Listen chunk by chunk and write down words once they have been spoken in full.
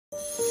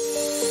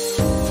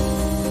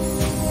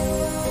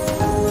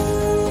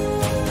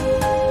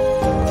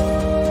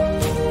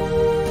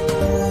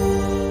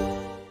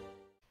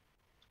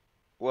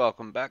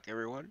Welcome back,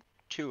 everyone,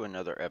 to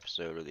another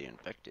episode of The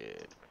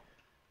Infected.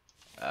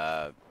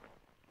 Uh,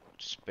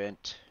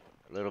 spent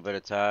a little bit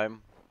of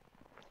time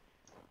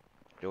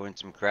doing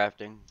some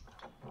crafting,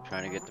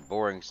 trying to get the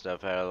boring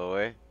stuff out of the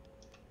way.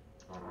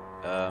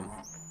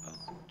 Oh,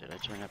 did I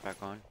turn that back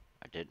on?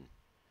 I didn't.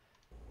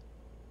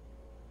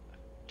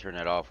 Turn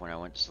that off when I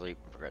went to sleep.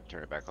 Forgot to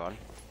turn it back on.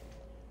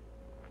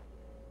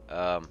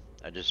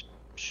 I just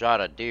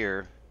shot a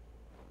deer,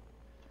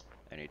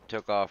 and he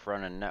took off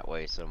running that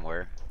way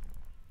somewhere,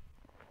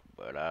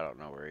 but I don't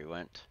know where he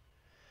went.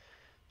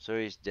 So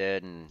he's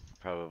dead and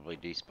probably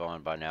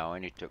despawned by now,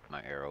 and he took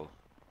my arrow.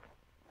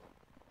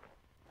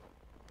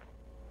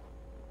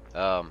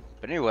 But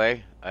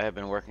anyway, I have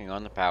been working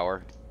on the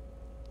power.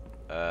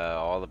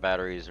 All the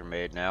batteries are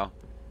made now.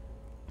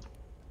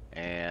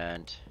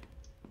 And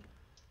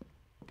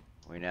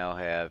we now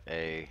have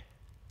a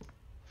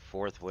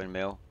fourth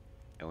windmill.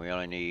 And we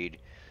only need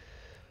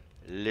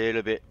a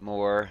little bit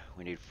more.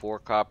 We need 4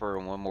 copper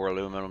and 1 more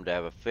aluminum to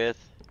have a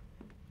fifth.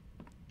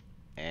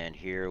 And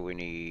here we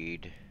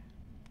need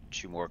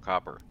 2 more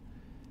copper.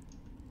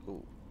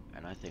 Ooh,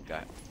 and I think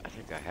I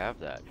have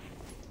that.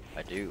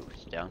 I do.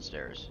 It's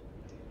downstairs.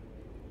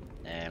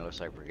 And it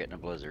looks like we're getting a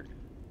blizzard.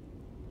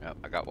 Nope,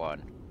 I got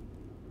one.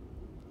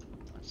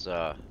 Let's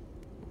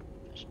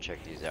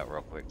check these out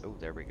real quick. Oh,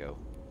 there we go.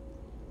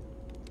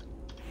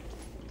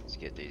 Let's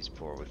get these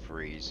before we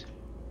freeze.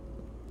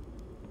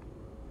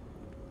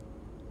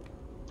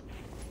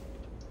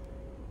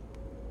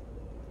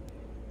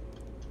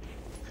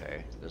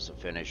 Okay, this will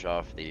finish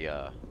off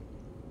the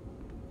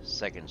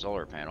second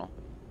solar panel.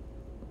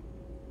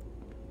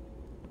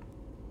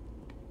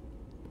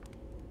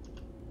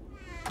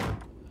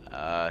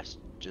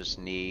 Just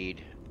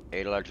need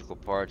 8 electrical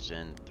parts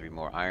and 3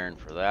 more iron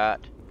for that.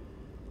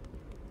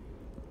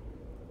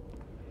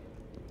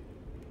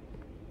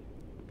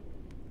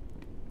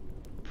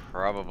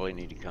 Probably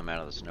need to come out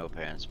of the snow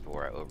pans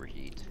before I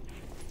overheat.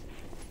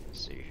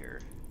 Let's see here.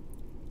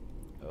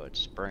 Oh,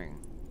 it's spring.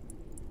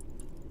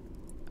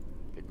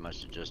 It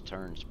must have just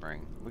turned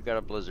spring. We got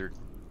a blizzard.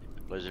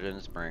 Blizzard in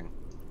the spring.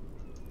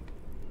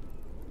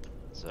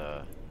 Let's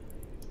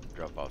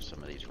drop off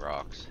some of these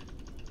rocks.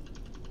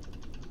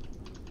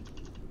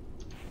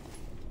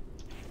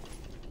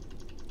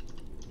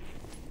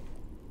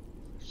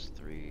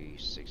 3,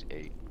 6,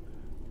 8.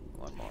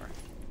 1 more.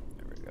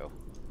 There we go.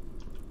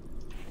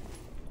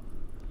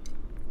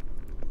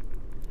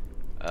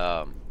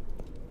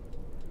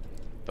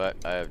 But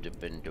I have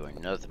been doing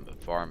nothing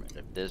but farming.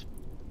 This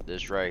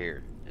right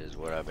here is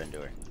what I've been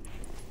doing.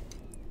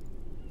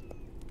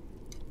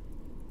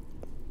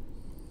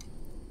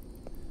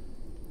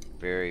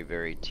 Very,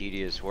 very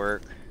tedious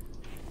work.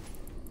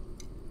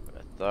 But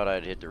I thought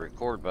I'd hit the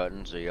record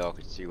button so y'all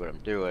could see what I'm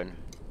doing.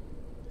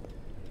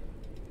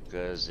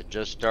 Because it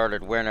just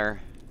started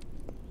winter.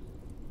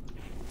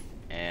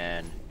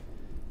 And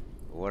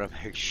I want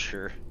to make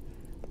sure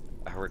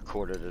I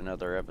recorded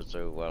another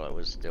episode while it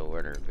was still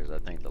winter, because I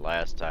think the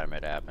last time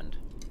it happened,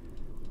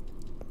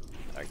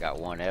 I got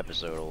 1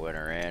 episode of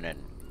winter in, and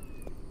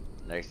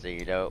next thing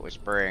you know, it was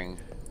spring.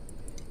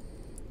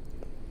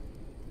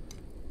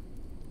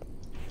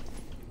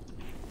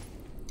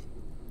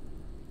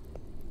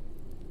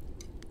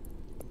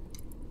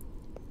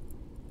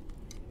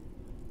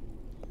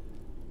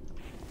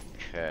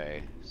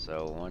 Okay,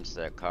 so once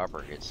that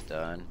copper gets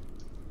done,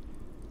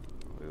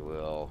 we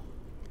will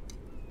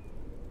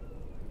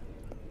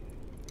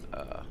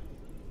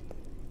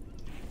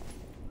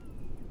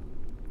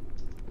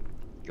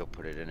go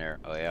put it in there.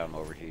 Oh yeah, I'm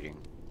overheating.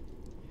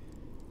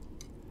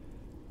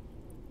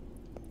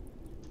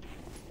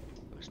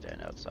 Go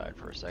stand outside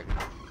for a second.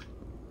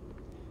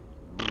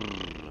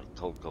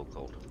 Cold, cold,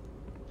 cold.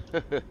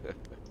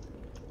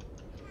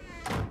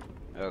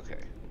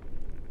 Okay.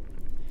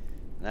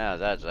 Now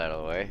that's out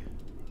of the way.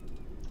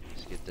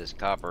 Let's get this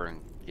copper and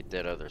get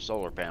that other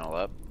solar panel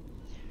up.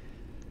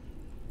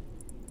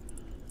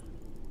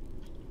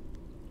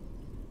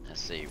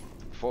 Let's see.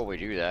 Before we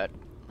do that,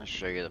 let's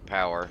show you the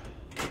power.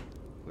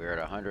 We're at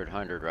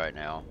 100 right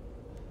now,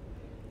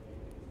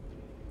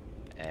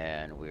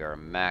 and we are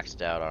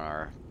maxed out on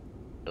our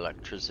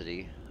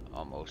electricity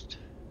almost.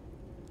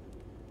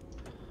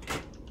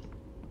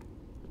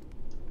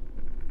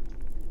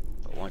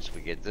 But once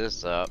we get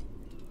this up,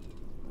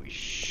 we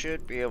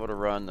should be able to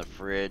run the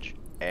fridge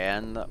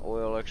and the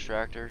oil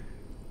extractor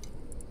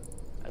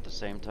at the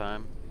same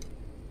time.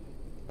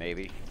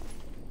 Maybe.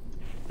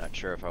 Not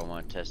sure if I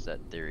want to test that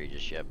theory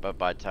just yet, but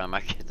by the time I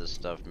get the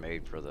stuff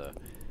made for the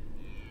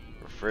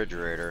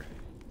refrigerator,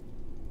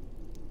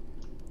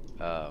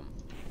 I'm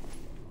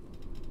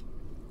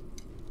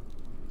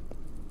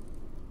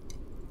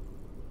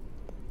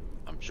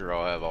sure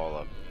I'll have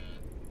all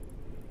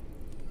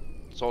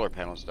the solar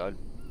panels done.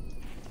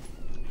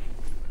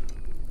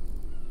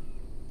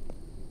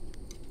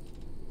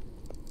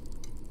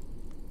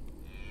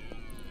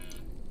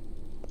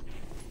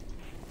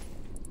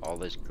 All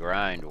this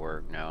grind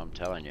work now, I'm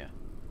telling you.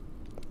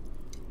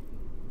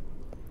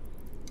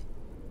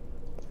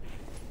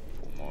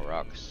 4 more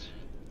rocks.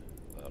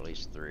 Well, at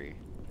least 3.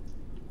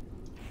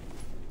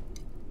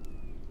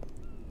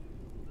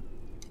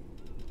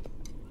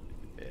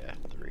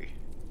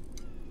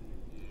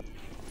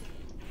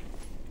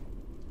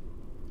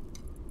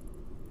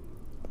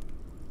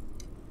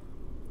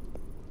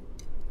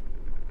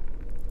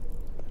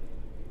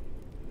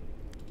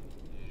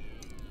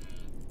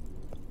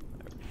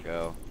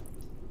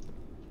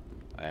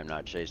 am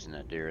not chasing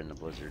that deer in the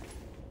blizzard.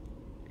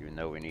 Even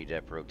though we need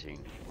that protein.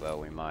 Well,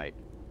 we might.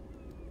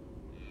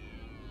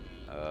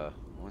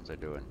 What's I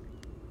doing?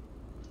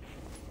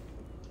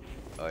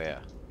 Oh yeah.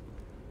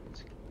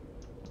 Let's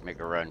make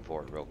a run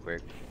for it real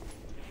quick.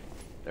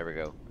 There we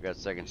go. We got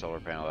the second solar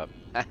panel up.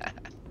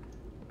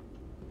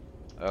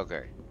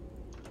 Okay.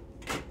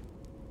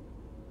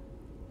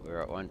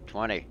 We're at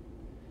 120.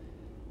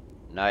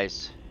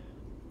 Nice.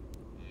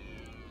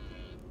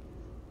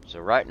 So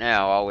right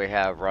now, all we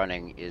have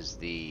running is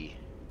the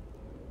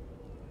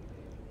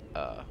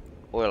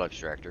oil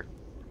extractor.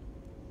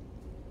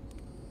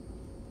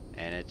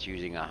 And it's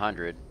using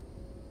 100.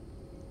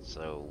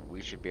 So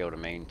we should be able to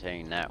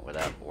maintain that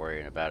without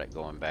worrying about it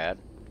going bad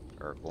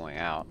or going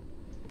out.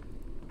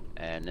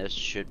 And this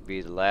should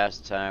be the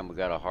last time we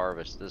gotta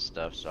harvest this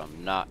stuff, so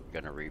I'm not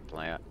gonna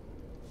replant.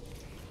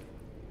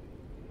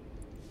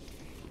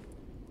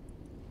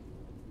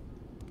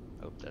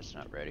 Oh, that's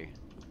not ready.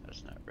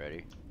 That's not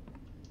ready.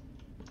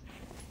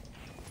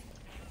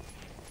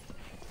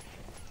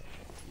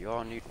 You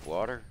all need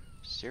water?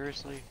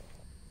 Seriously?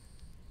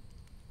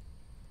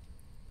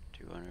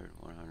 200,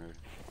 100.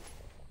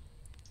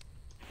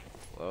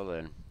 Well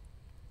then.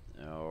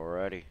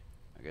 Alrighty.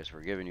 I guess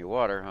we're giving you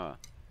water, huh?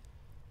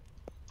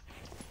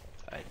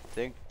 I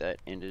think that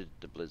ended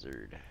the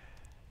blizzard.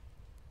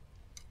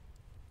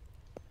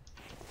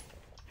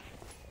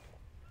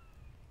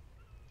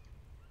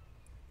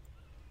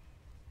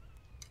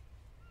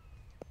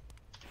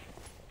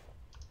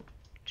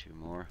 Two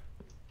more.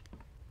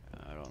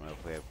 I don't know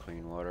if we have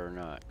clean water or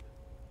not.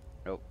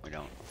 Nope, we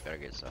don't. Gotta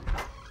get some.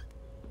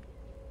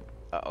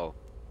 Uh-oh.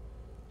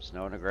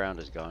 Snow on the ground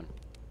is gone.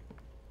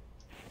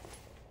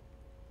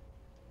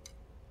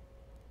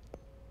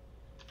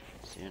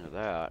 That's the end of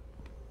that.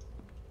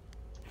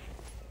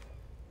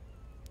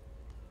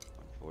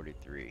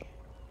 143. I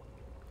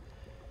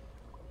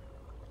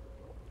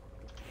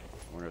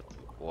wonder if the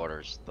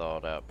water's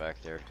thawed out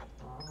back there.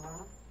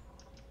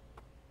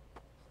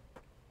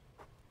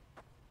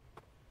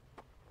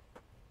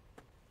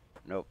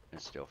 Nope,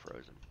 it's still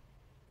frozen.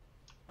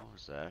 What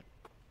was that?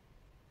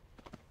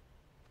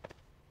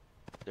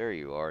 There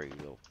you are, you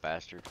little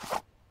bastard.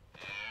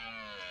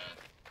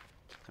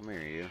 Come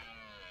here, you.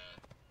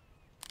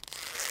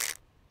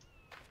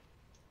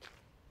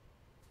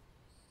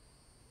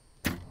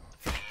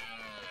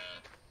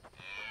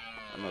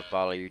 I'm gonna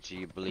follow you till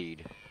you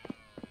bleed.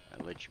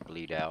 I'll let you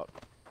bleed out.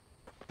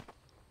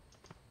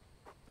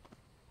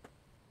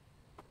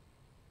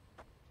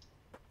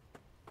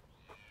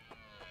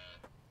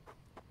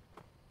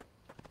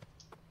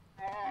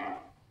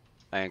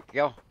 Thank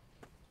you.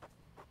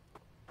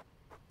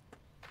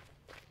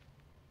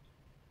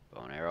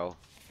 Bow and arrow.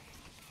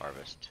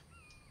 Harvest.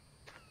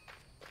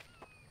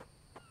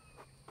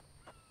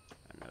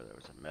 I know there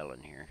was a melon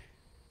here.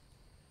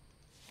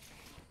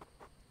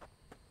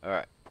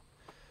 Alright.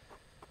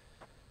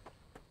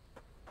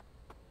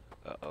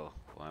 Uh-oh.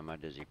 Why am I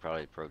dizzy?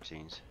 Probably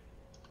proteins.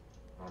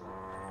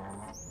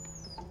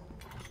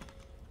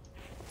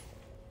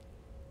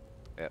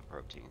 Yeah,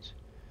 proteins.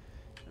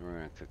 And we're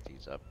gonna cook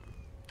these up.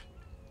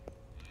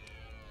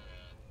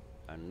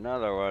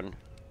 Another one.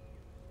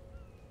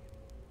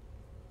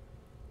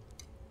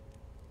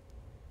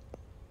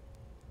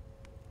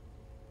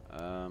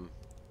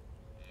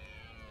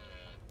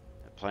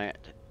 The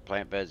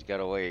plant bed's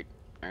gotta wait.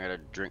 I gotta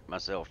drink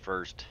myself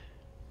first.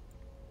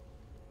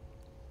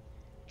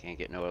 Can't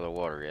get no other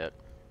water yet.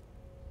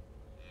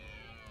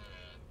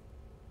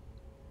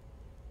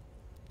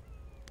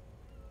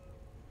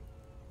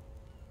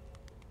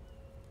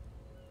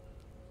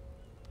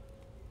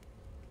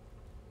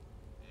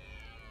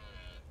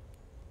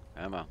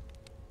 Ammo.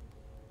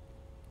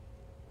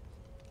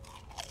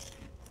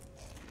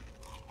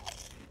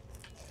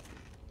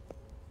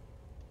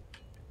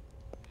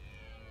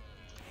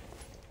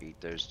 Eat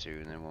those two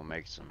and then we'll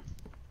make some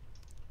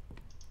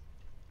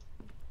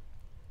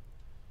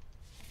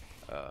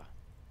or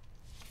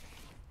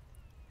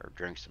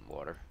drink some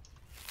water.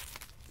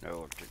 No,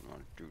 I didn't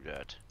want to do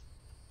that.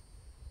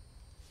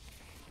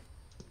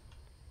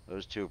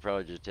 Those two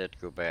probably just had to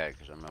go bad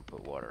because I'm gonna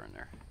put water in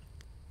there.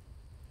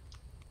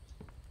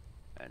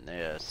 And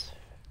this,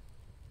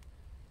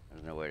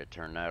 there's no way to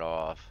turn that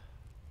off.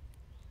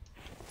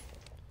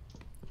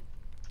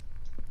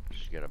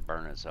 Just gotta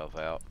burn itself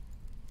out.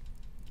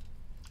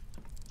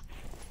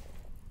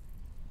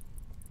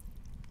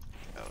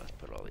 Oh, let's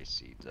put all these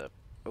seeds up.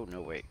 Oh,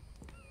 no, wait.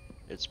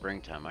 It's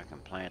springtime. I can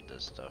plant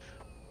this stuff.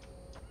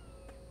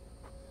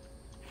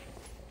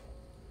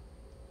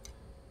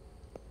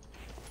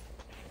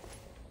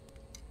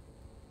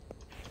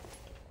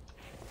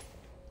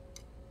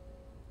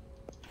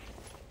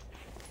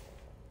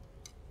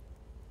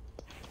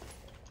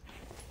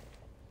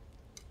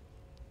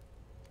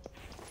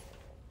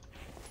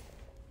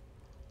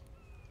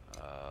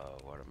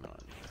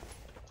 Watermelon.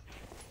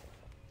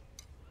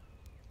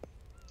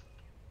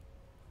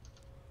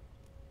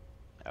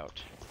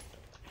 Out.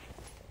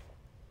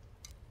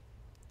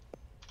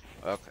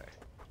 Okay.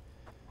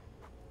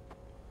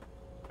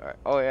 Alright.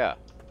 Oh, yeah.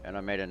 And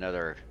I made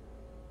another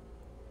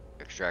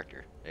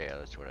extractor. Yeah,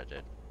 that's what I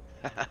did.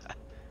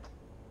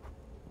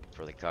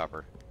 For the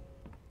copper.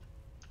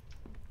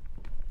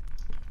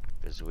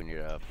 Because we need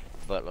a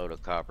buttload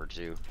of copper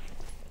too.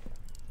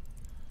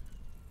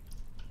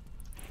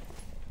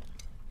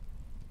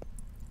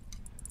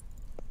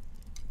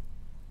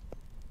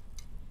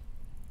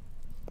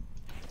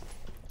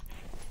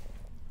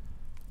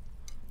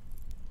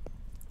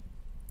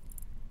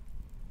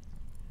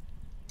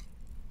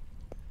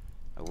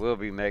 I will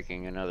be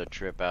making another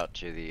trip out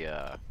to the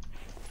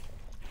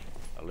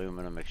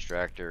aluminum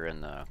extractor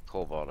and the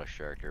cobalt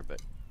extractor,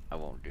 but I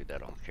won't do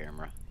that on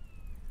camera.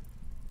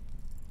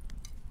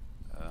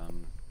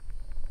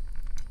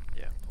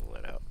 Yeah, pull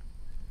that out.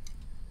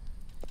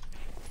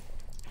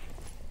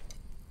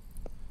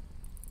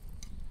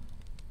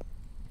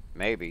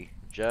 Maybe,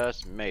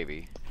 just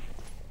maybe,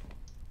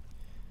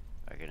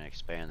 I can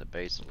expand the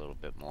base a little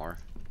bit more.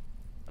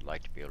 I'd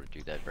like to be able to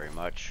do that very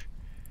much.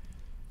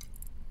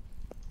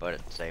 But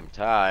at the same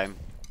time,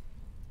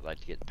 I'd like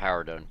to get the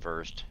power done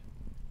first,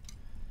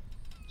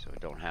 so I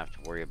don't have to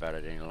worry about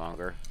it any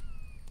longer.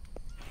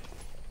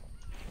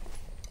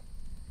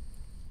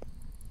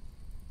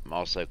 I'm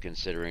also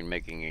considering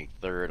making a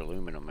third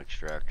aluminum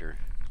extractor.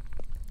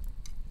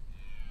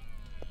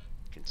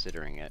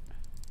 Considering it.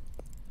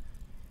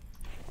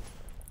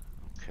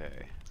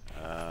 Okay.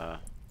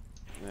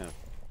 We have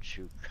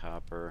 2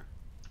 copper.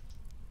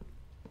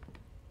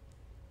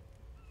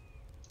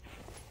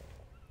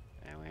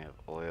 And we have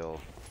oil.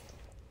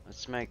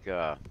 Let's make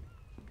let's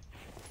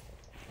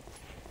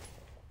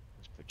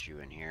put you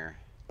in here.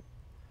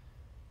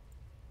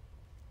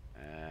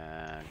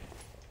 And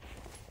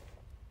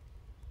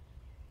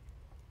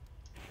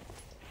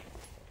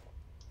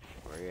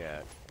where you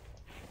at?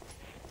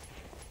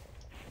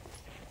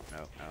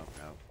 Nope, nope,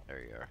 nope.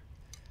 There you are.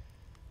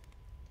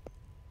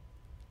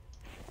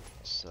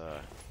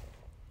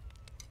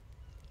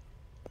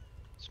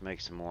 Let's make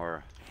some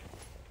more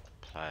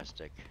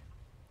plastic.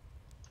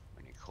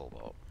 We need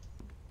cobalt.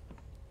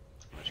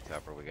 How much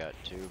copper we got?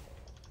 2?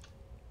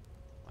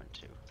 1,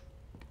 2.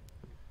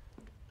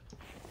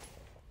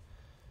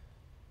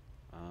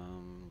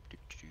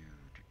 Do.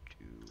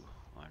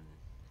 1,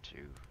 2.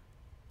 2,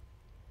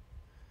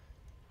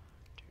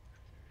 3.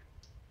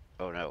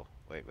 Oh no!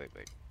 Wait.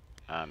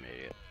 I'm an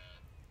idiot.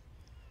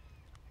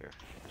 Here,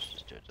 let's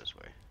just do it this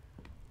way.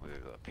 We're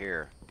gonna go up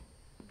here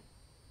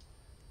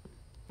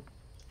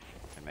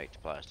and make the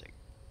plastic.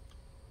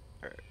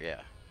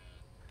 Yeah.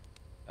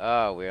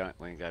 Oh, we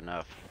ain't got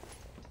enough.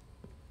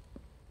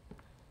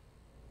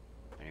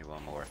 I need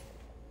 1 more.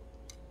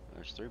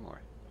 There's 3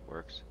 more.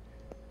 Works.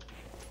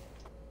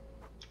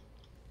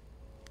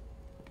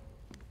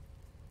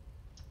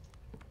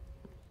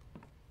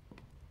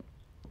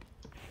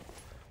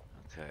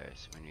 Okay,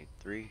 so we need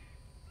 3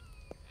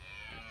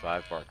 and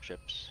 5 bark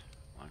chips.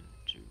 1,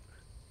 2.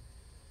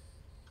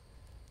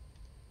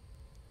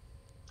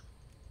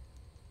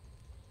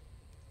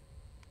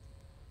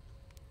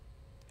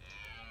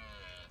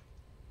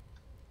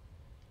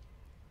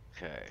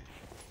 Okay,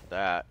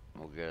 that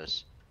will get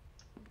us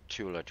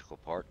 2 electrical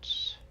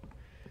parts.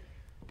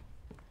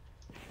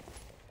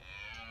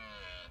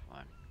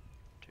 1,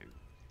 2,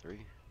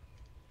 3.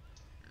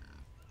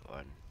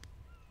 1,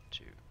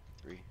 2,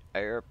 3.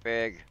 Air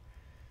pig.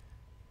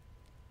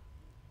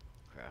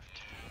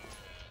 Craft.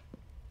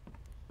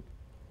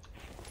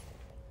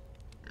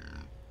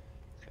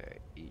 Okay,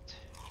 eat.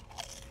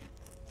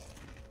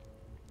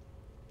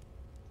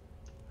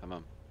 Come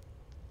on,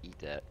 eat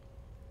that.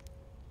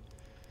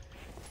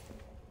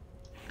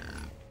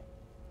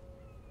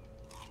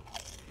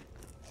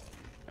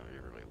 That was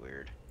really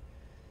weird.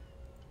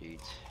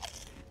 Eat.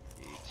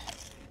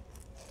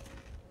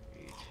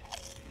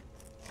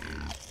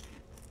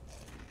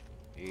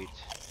 Eat.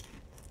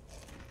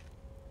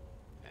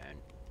 And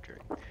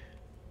drink.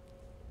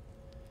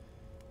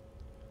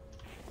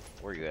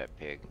 Where you at,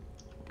 pig?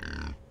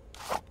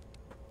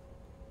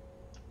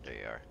 There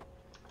you are.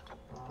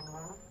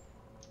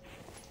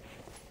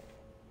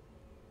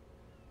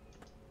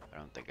 I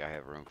don't think I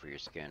have room for your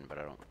skin, but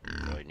I don't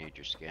really need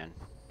your skin.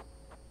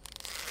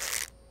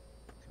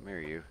 Come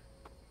here, you.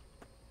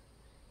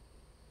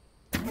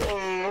 Let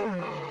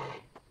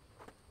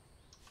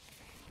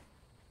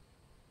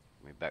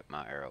me back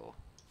my arrow.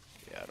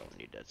 Yeah, I don't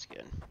need that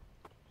skin.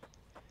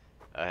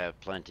 I have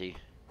plenty.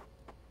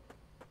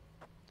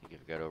 I think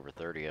I've got over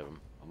 30 of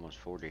them. Almost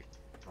 40.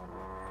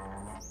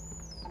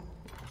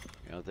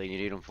 The only thing you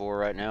need them for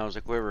right now is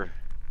a quiver.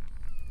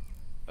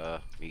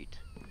 Meat.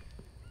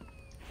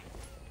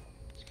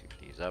 Let's cook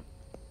these up.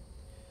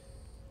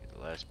 Get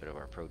the last bit of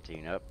our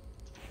protein up.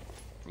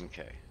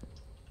 Okay.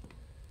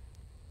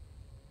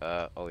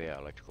 Oh yeah,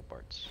 electrical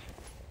parts.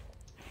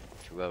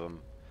 2 of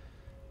them.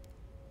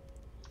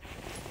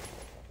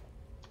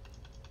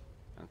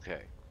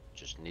 Okay.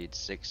 Just need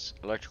 6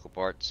 electrical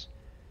parts.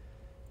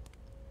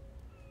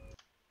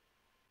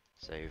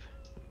 Save.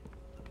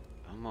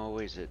 I'm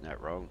always hitting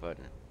that wrong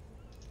button.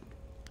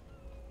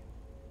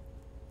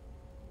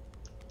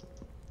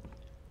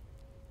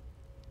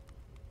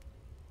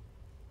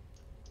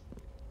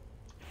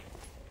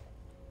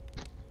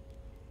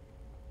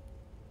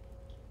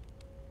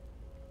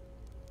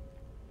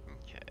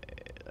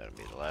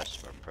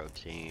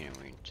 protein, and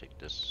we can take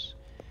this,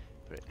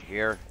 put it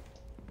here.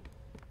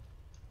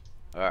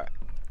 Alright.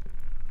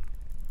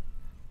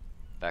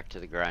 Back to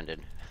the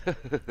grinding. I've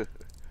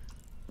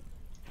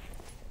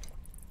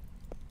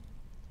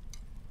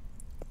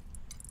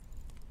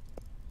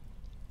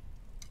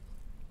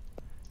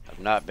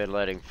not been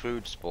letting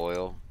food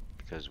spoil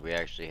because we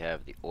actually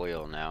have the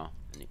oil now,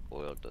 and the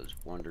oil does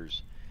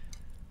wonders.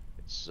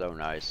 It's so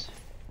nice.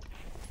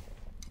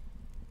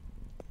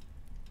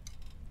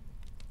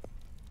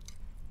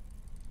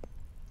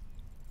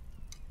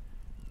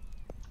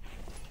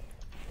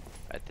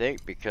 I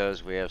think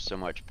because we have so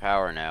much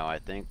power now, I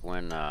think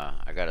when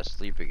I gotta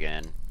sleep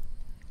again,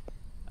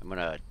 I'm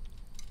gonna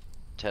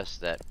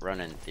test that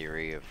run-in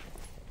theory of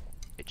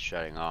it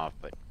shutting off,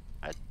 but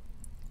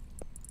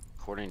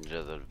according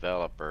to the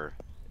developer,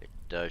 it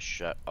does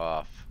shut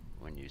off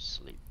when you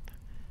sleep.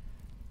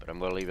 But I'm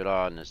gonna leave it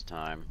on this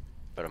time,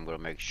 but I'm gonna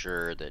make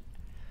sure that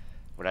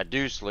when I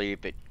do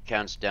sleep, it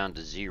counts down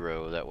to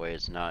 0, that way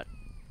it's not,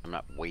 I'm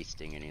not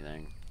wasting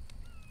anything.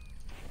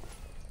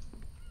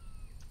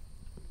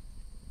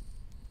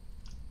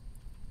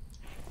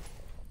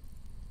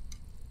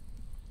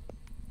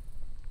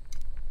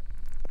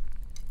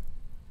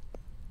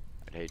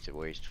 I'd hate to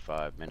waste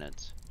 5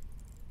 minutes.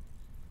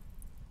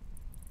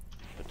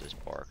 Put this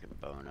bark and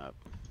bone up.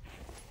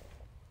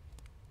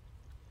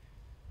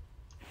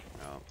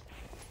 No.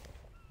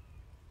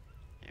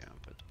 Yeah,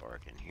 put the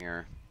bark in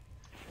here.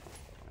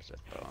 Where's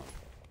that bone?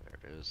 There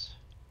it is.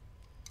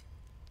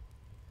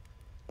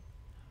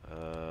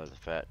 The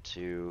fat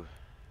too.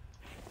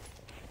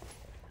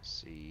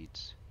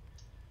 Seeds.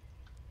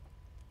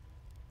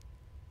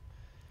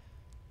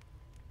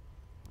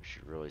 We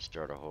should really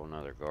start a whole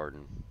nother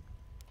garden.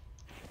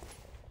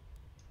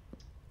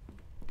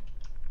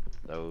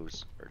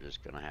 Those are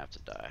just gonna have to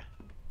die.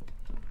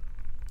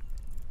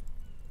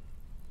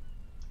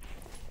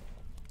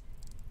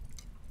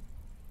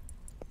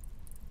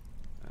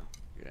 Oh,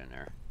 get in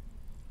there.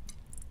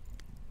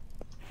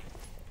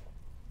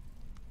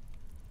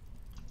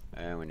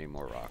 And we need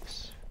more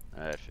rocks.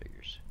 That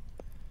figures.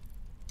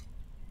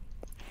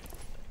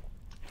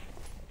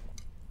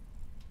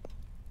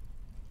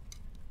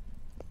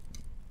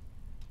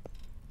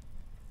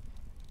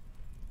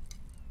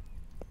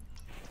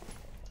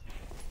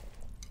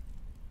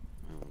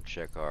 We'll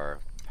check our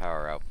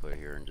power output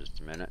here in just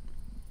a minute.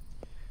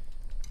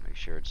 Make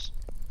sure it's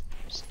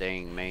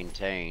staying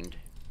maintained.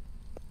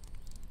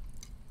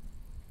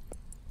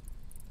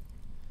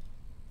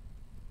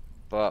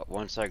 But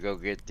once I go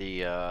get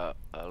the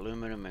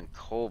aluminum and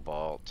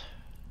cobalt,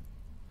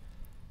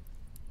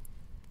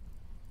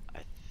 I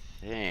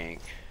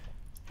think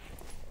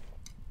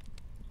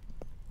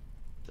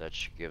that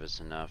should give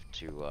us enough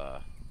to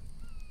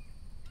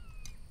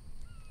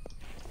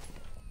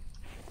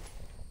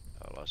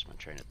I lost my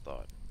train of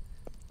thought.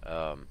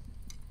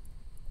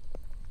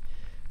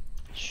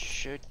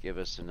 Should give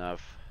us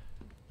enough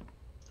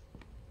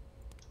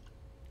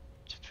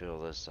to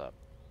fill this up.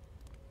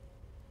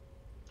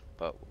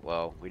 But,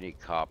 well, we need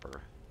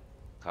copper.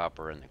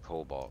 Copper and the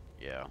cobalt.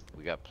 Yeah,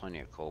 we got plenty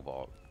of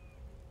cobalt.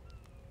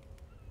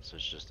 So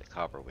it's just the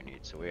copper we need.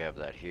 So we have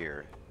that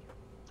here.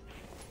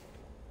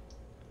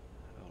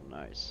 Oh,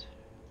 nice.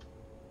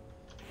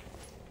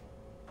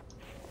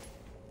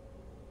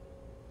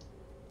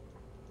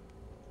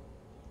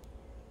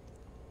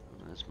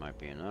 Well, this might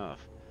be enough.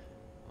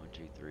 1,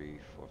 2, 3,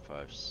 4,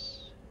 5.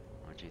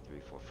 1, 2, 3,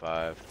 4,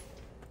 5.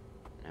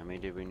 How many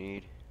did we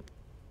need?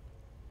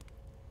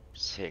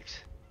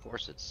 6. Of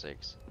course it's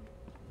 6.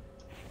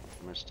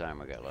 How much time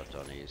we got left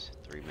on these?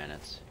 3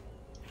 minutes?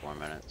 4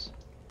 minutes?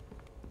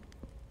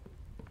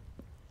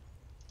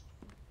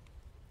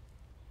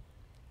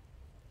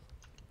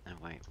 Oh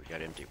wait, we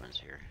got empty ones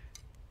here.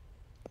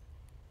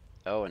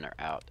 Oh, and they're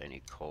out. They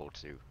need coal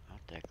too. Oh,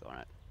 deck on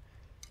it.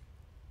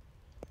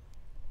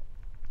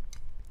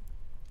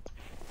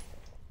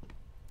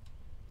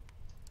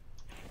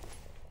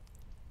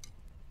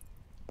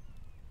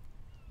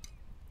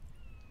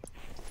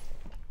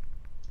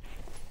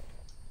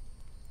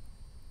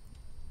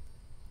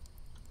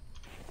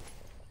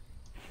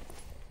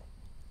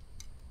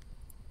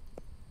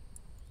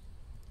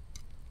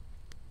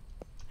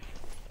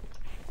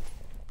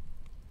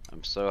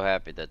 I'm so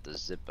happy that the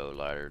Zippo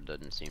lighter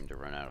doesn't seem to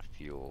run out of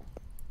fuel.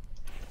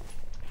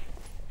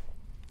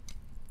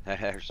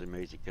 That actually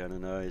makes it kind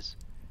of nice.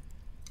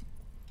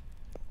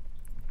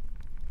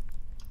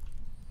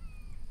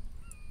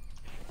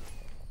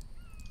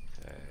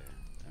 Okay,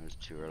 those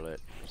 2 are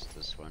lit. Just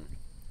this one.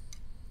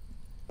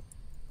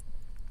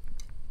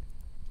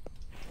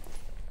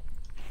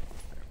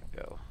 There we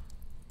go.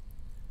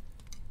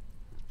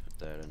 Let's put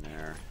that in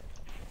there.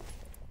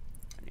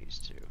 And these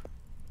 2.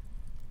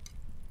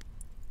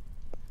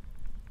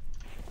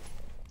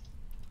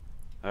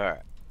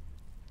 Alright.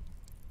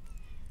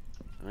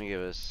 Let me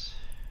give us...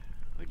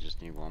 We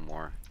just need one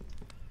more.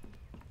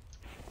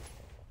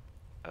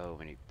 Oh,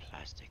 we need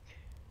plastic.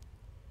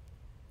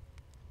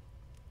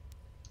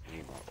 We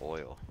need more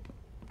oil.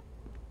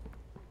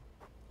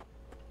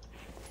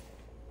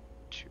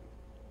 2.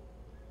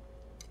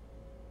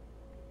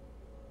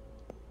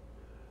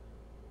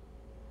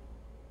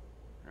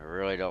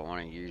 really don't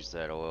want to use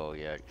that oil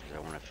yet because I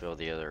want to fill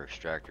the other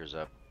extractors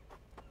up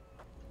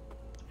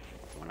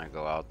when I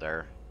go out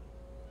there.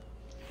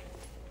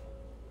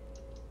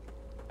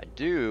 I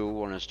do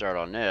want to start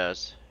on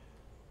this.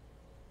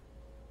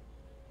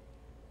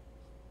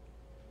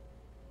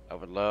 I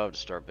would love to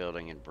start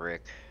building in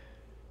brick.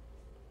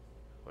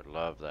 Would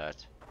love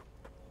that.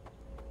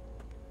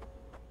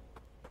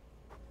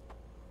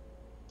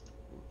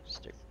 Ooh,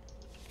 stick.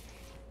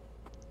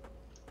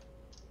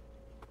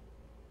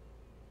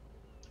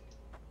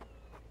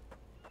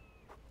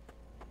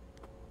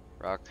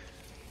 Rock.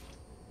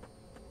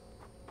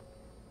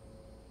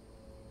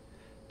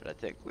 But I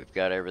think we've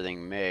got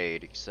everything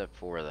made except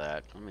for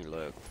that. Let me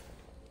look.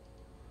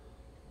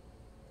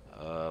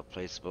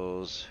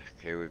 Placeables.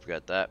 Okay, we've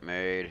got that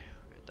made.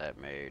 Got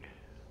that made.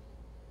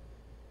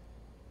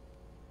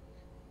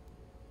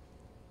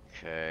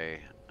 Okay.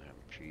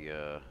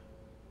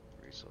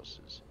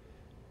 Resources.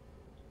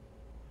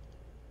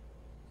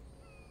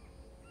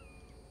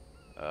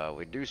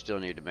 We do still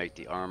need to make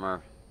the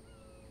armor.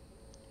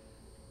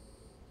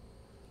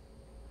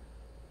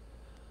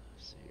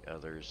 Let's see,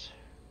 others.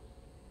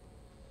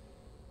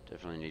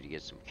 Definitely need to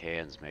get some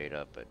cans made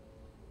up, but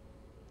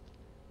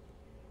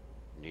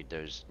need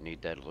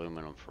that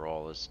aluminum for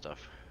all this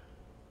stuff.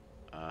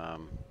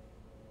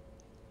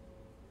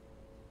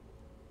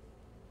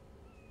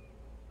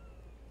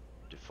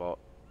 Default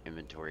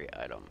inventory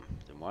item.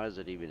 Then why is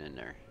it even in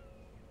there?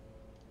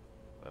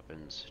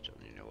 Weapons.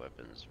 Don't need no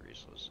weapons.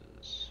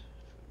 Resources.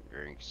 Food and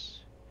drinks.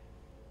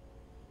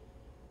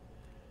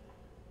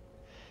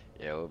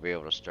 Yeah, we'll be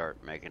able to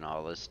start making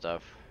all this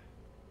stuff.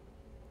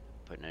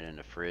 Putting it in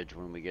the fridge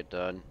when we get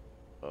done.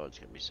 Oh, it's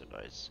gonna be so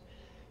nice.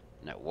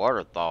 And that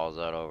water thaws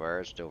out over there.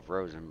 It's still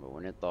frozen, but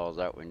when it thaws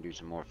out, we can do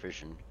some more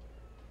fishing.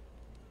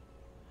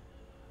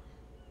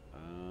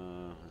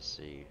 Let's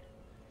see.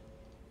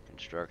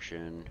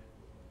 Construction.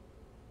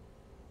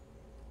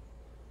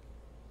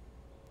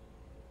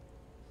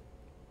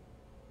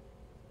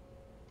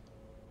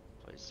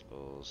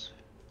 Placeables.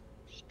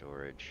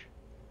 Storage.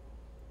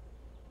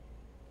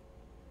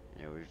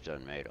 Yeah, we've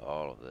done made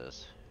all of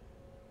this.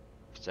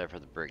 Except for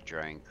the brick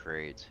drying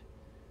crates.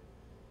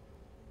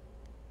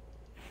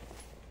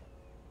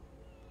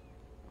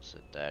 We'll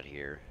set that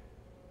here.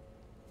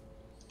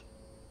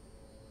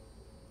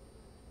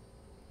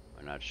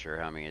 I'm not sure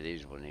how many of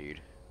these we'll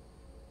need.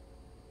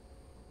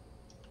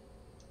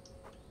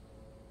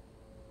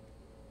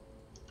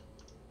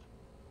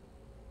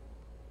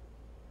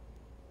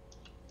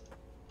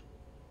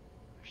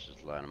 Let's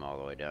just line them all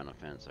the way down the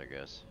fence, I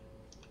guess.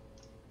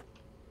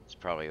 It's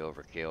probably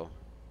overkill,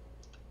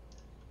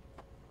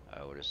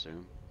 I would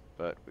assume,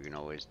 but we can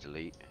always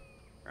delete,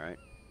 right?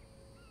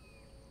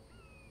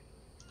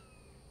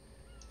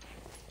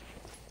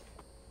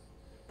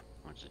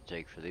 What's it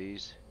take for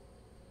these?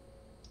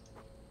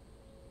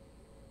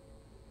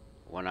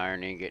 1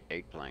 iron ingot,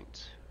 8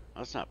 planks.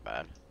 That's not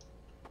bad.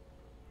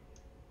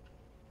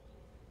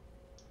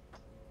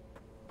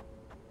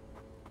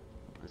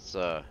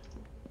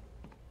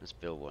 Let's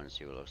build one and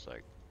see what it looks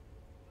like.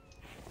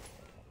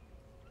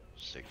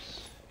 6,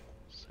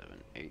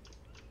 7, 8.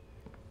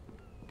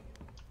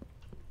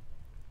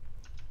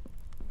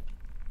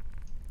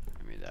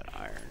 Give me that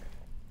iron.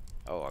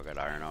 Oh, I got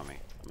iron on me.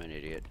 I'm an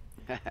idiot.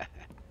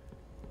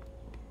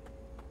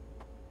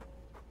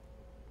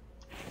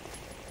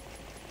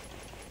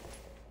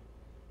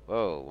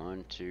 Whoa,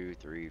 1, 2,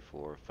 3,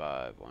 4,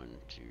 5. 1,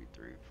 2,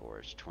 3, 4.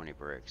 It's 20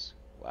 bricks.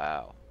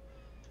 Wow.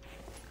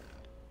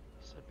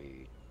 So that'd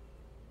be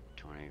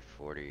 20,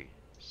 40,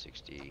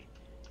 60,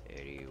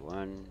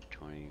 81,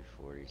 20,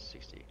 40,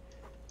 60.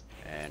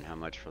 And how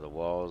much for the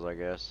walls, I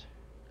guess?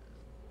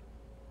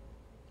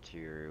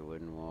 Interior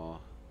wooden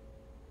wall.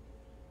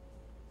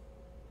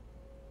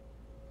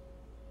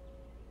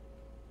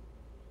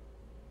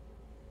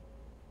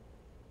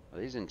 Well,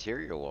 these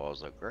interior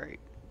walls look great.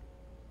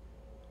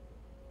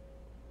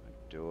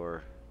 A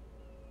door.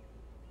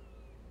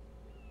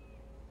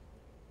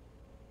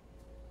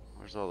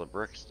 Where's all the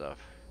brick stuff?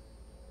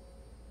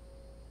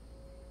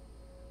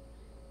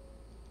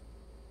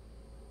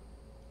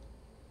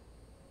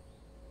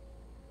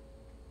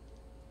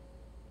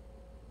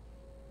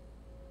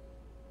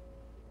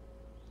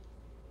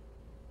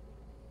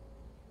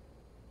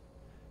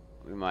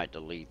 We might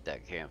delete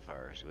that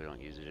campfire so we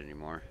don't use it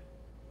anymore.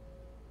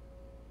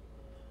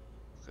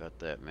 Got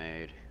that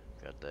made.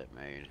 Got that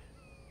made.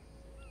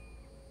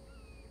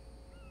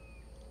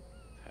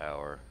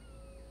 Power.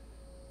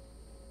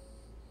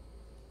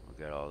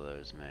 We got all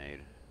those made.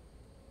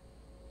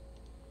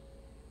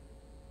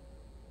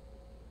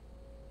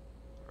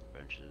 Our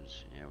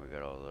benches. Yeah, we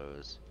got all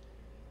those.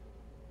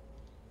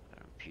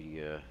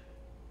 Pedia.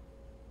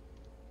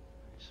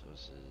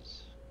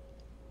 Resources.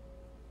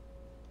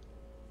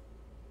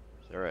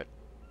 Is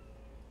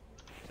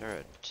there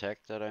a tech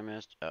that I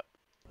missed? Oh,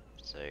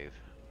 save.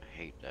 I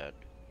hate that.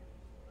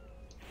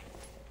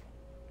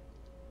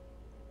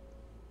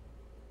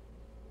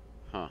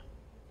 Huh.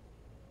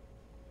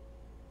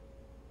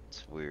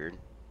 It's weird.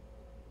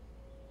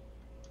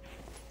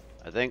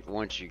 I think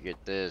once you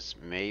get this,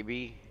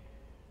 maybe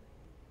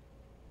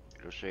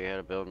It'll show you how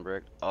to build and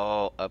brick.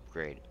 Oh,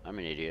 upgrade. I'm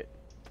an idiot.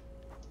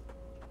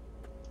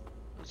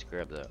 Let's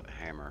grab the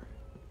hammer.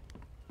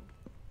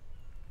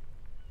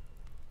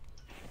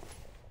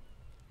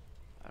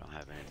 I don't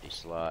have an empty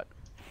slot.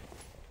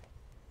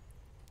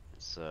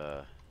 Let's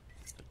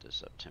put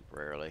this up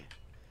temporarily.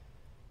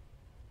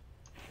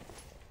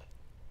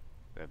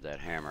 Grab that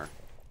hammer.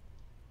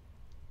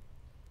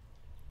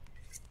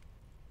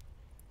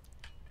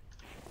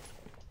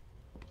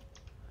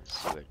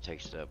 Let's see what it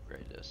takes to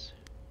upgrade this.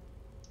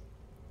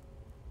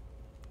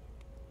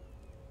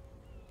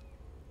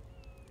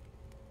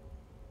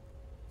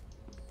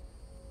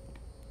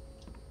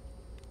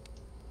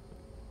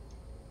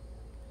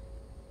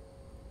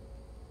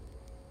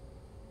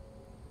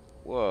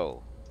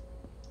 Whoa.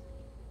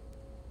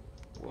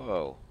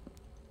 Whoa.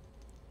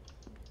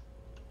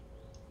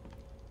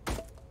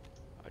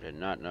 I did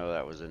not know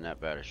that was in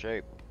that bad a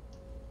shape.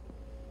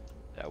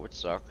 That would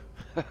suck.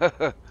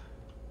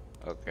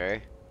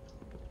 Okay.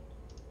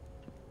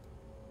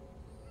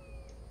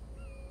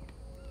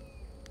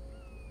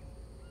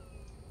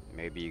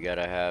 Maybe you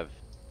gotta have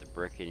the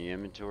brick in your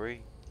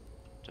inventory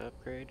to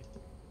upgrade.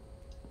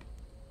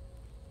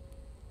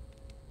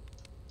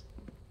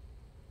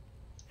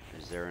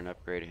 Is there an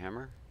upgrade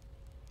hammer?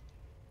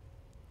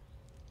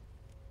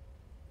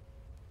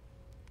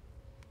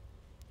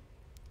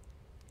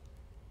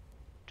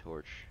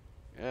 Torch.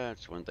 Yeah,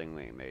 that's one thing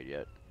we ain't made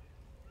yet.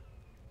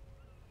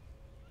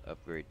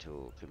 Upgrade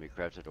tool. Can be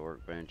crafted at a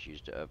workbench,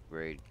 used to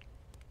upgrade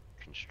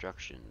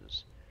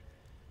constructions.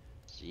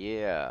 So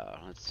yeah,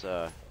 let's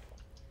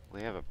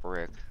we have a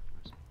brick.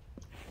 Let's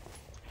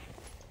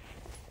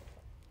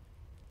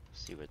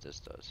see what this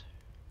does.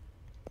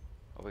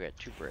 Oh, we got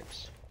 2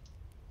 bricks.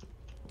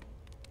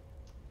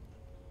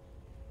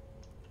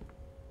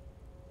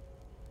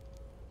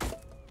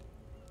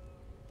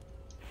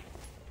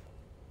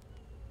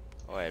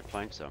 Oh, I had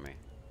planks on me.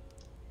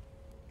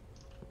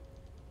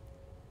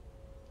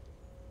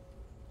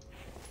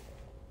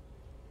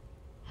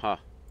 Huh.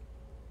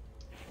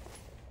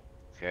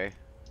 Okay.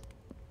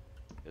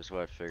 Guess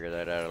we'll have to figure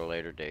that out at a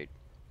later date.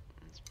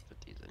 Let's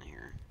put these in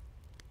here.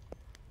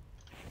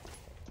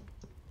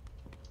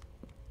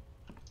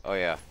 Oh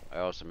yeah, I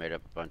also made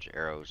up a bunch of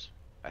arrows.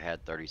 I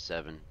had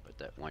 37, but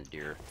that one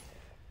deer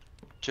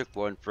took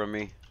one from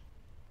me.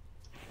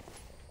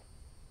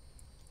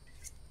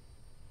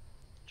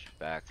 She's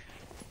back.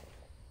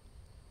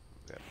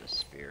 Grab this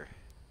spear.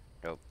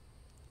 Nope.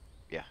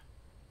 Yeah.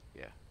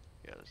 Yeah.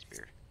 Yeah, the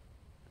spear.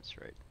 That's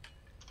right.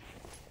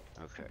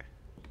 Okay.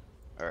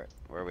 Alright,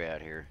 where are we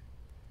at here?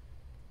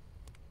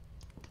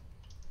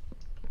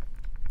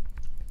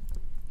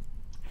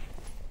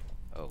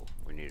 Oh,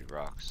 we needed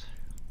rocks.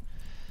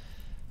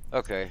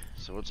 Okay,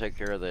 so we'll take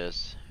care of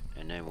this,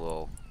 and then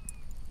we'll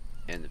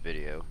end the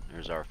video.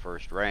 There's our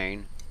first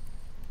rain.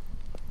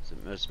 So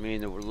it must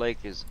mean the lake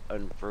is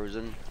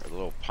unfrozen, or the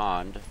little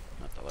pond,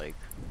 not the lake.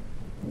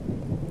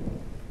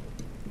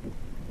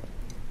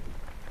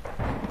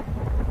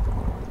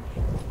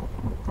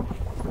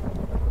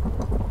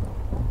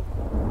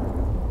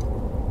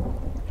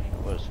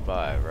 Was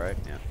 5, right?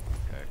 Yeah.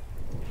 Okay.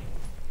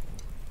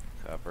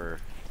 Copper.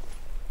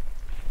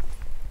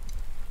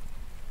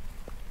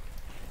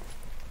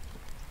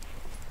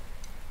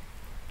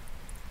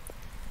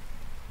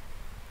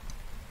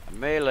 I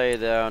may lay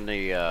down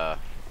the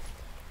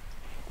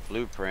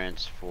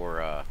blueprints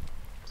for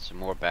some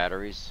more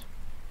batteries.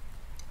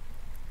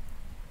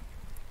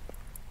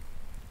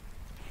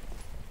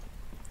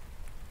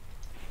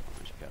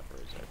 Which copper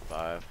is that?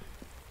 5.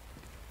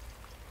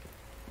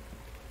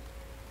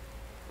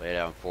 Lay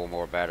down 4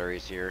 more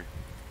batteries here.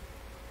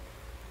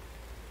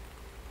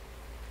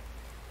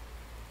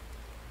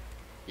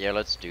 Yeah,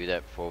 let's do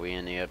that before we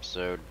end the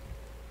episode.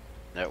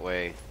 That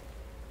way,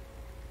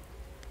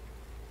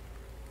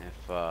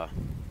 if I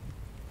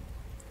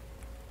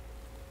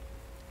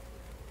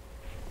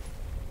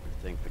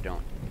think we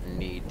don't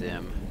need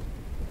them,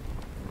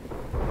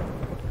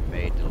 I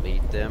may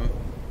delete them.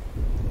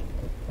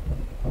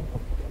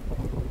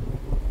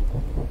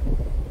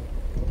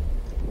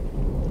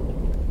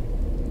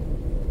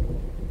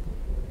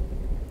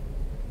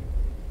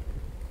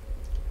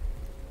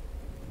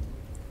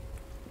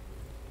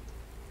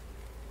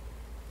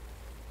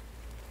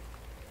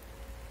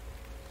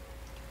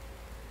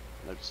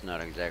 That's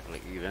not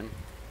exactly even.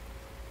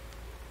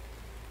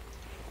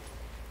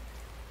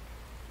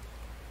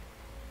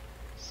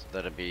 So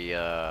that'll be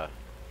 5,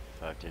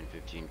 10,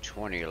 15,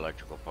 20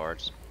 electrical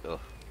parts. Ugh.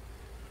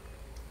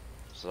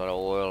 It's a lot of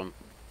oil and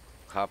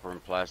copper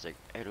and plastic.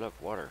 Hey, look,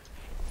 water.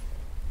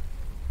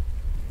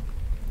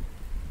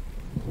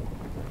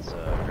 Let's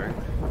drink.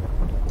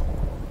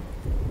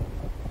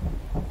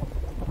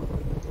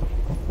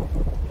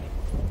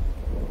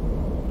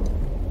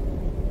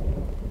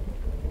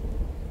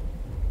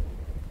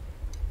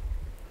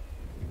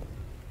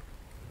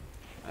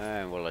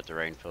 And we'll let the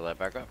rain fill that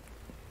back up.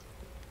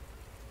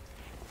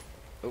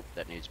 Oh,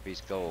 that needs a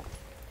piece of coal.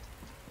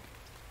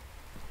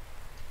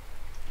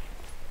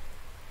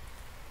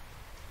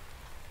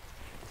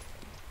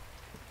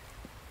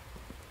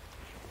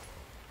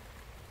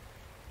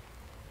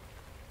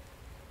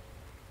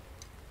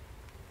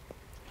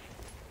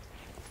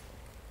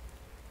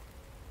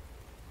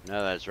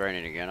 Now that it's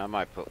raining again, I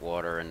might put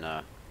water in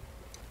the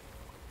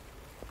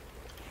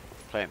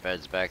plant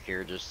beds back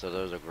here just so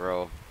those will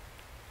grow,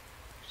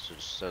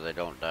 so they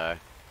don't die.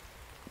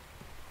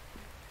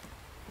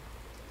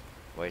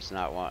 Waste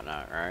not, want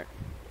not, right?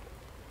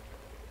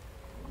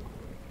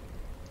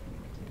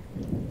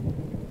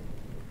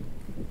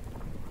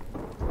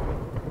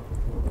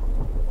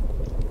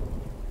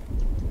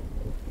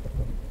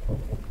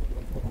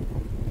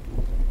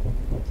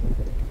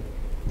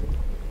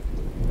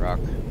 Rock.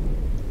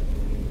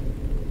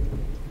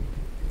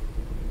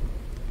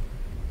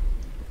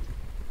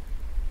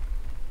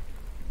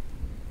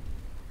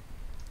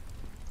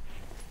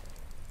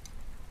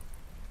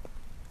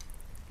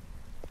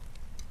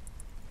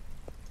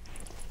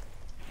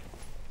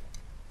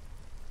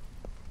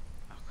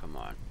 Oh, come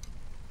on.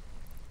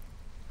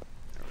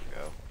 There we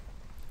go.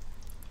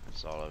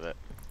 That's all of it.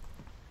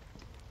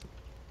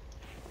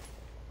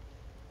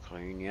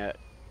 Clean yet?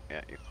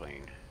 Yeah, you're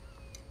clean.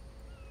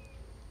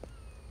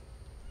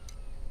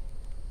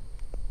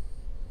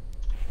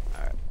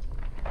 Alright.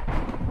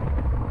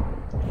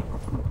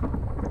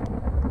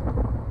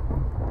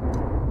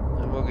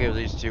 Then we'll give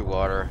these two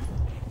water.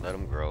 Let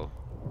them grow.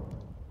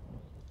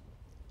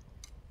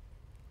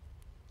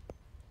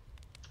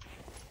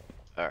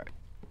 Alright.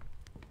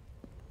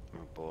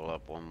 I'll pull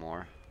up one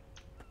more.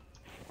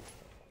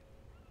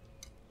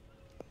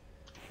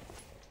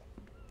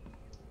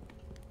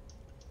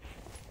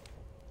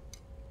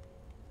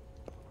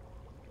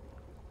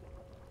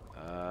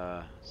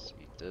 Let's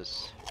eat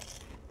this.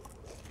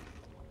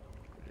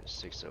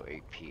 It's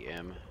 6:08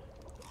 p.m.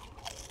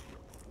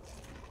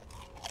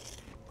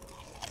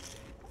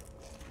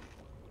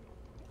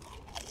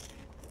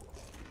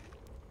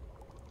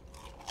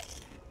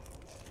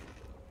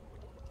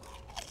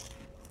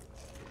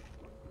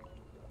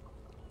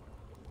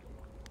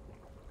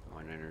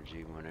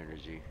 One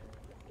energy.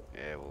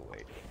 Yeah, we'll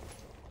wait.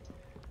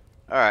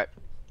 Alright,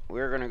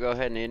 we're gonna go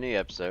ahead and end the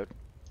episode.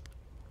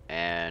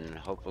 And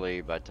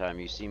hopefully by the time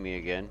you see me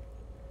again,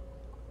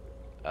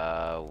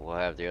 we'll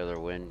have the other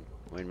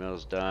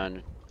windmills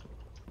done.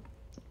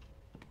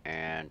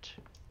 And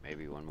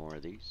maybe one more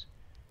of these.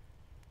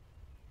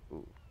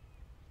 Ooh.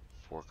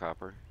 4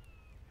 copper.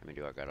 How many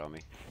do I got on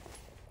me?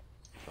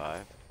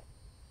 5.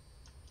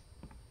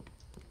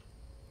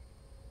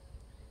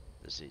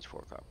 This needs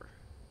 4 copper.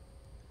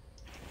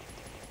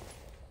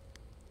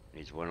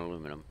 Needs 1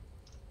 aluminum.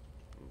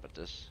 But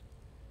this.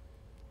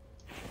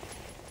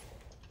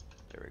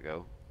 There we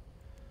go.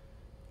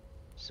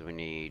 So we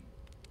need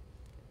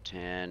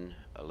 10,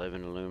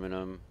 11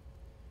 aluminum,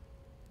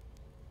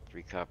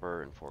 3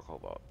 copper, and 4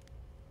 cobalt.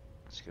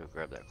 Let's go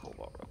grab that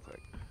cobalt real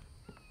quick.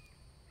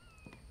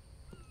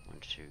 1,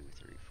 2,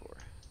 3, 4.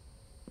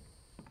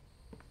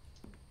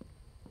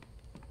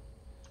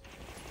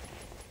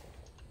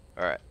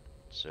 Alright,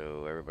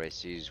 so everybody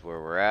sees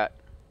where we're at.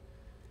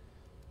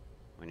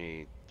 We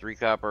need 3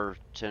 copper,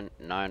 10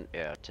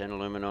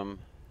 aluminum.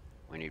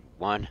 We need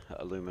 1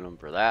 aluminum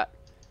for that.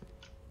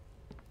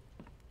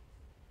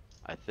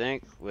 I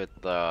think with,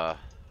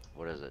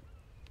 what is it?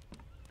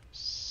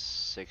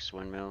 6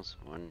 windmills?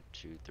 1,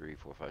 2, 3,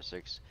 4, 5,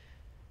 6.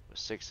 With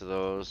 6 of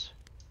those,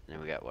 and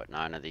then we got, what,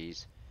 9 of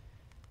these?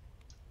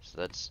 So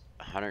that's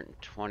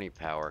 120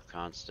 power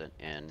constant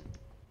in.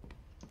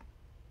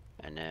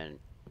 And then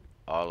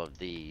all of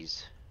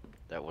these,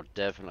 that will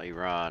definitely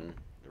run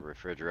the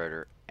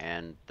refrigerator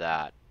and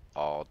that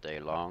all day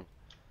long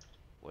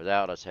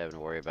without us having to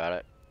worry about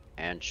it,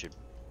 and should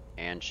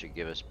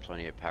give us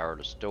plenty of power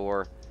to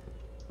store.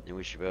 Then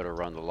we should be able to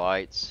run the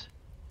lights,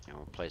 and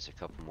we'll place a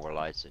couple more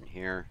lights in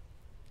here.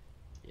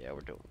 Yeah,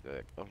 we're doing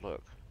good. Oh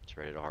look, it's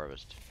ready to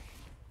harvest.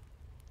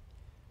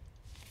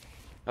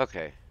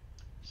 Okay,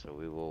 so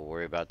we will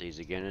worry about these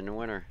again in the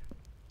winter.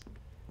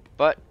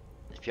 But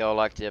if y'all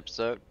liked the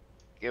episode,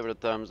 give it a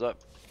thumbs up.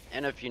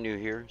 And if you're new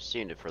here,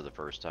 seeing it for the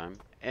first time,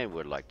 and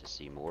would like to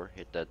see more,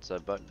 hit that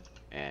sub button,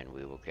 and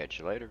we will catch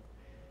you later.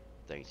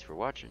 Thanks for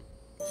watching.